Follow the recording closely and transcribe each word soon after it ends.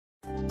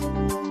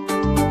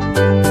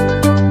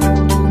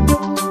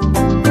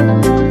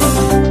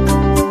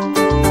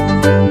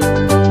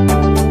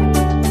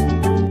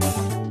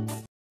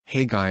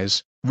Hey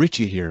guys,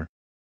 Richie here.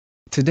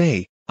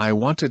 Today, I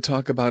want to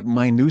talk about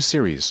my new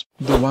series,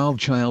 The Wild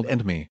Child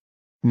and Me.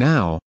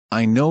 Now,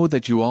 I know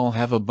that you all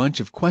have a bunch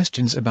of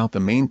questions about the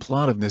main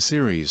plot of the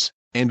series,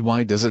 and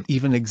why does it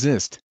even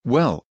exist?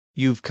 Well,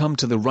 you've come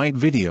to the right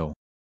video.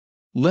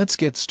 Let's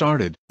get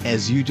started.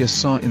 As you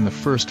just saw in the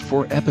first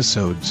 4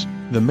 episodes,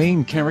 the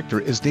main character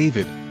is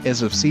David.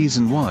 As of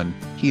season 1,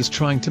 he's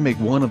trying to make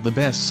one of the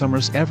best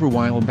summers ever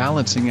while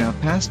balancing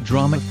out past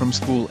drama from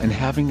school and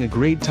having a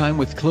great time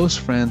with close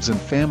friends and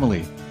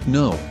family.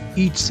 No,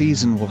 each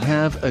season will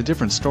have a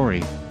different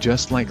story,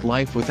 just like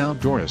life without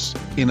Doris.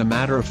 In a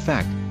matter of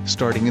fact,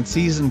 starting in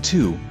season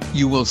 2,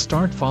 you will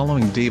start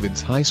following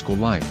David's high school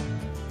life.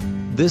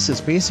 This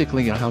is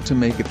basically a how to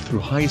make it through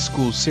high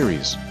school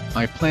series.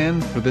 I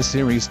plan for the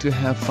series to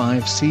have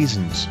 5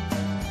 seasons.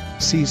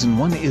 Season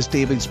 1 is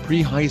David's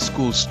pre-high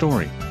school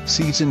story,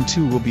 Season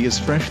 2 will be his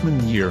freshman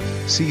year,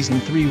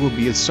 Season 3 will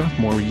be his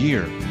sophomore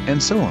year,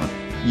 and so on.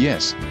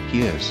 Yes,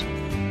 he is.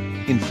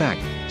 In fact,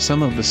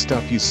 some of the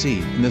stuff you see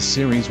in this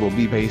series will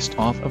be based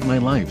off of my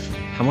life.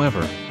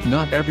 However,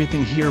 not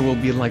everything here will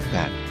be like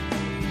that.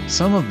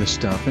 Some of the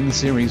stuff in the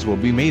series will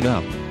be made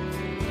up.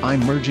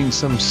 I'm merging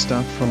some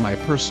stuff from my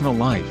personal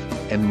life,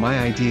 and my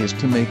idea is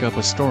to make up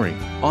a story.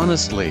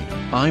 Honestly,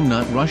 I'm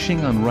not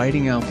rushing on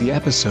writing out the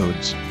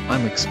episodes.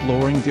 I'm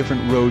exploring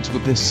different roads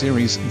with this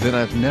series that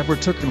I've never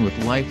taken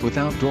with Life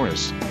Without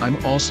Doris.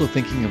 I'm also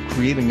thinking of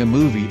creating a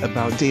movie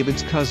about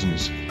David's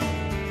cousins.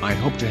 I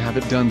hope to have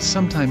it done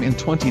sometime in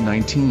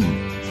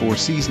 2019. For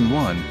season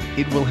 1,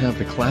 it will have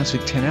the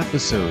classic 10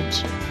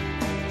 episodes.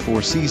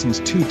 For seasons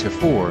 2 to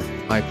 4,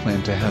 I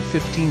plan to have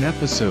 15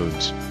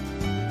 episodes.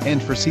 And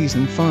for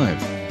season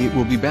 5, it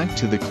will be back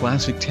to the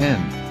classic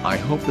 10. I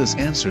hope this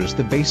answers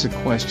the basic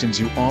questions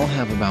you all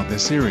have about the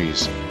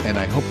series, and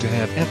I hope to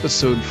have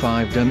episode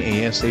 5 done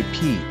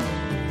ASAP.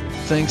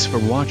 Thanks for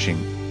watching,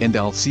 and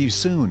I'll see you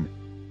soon.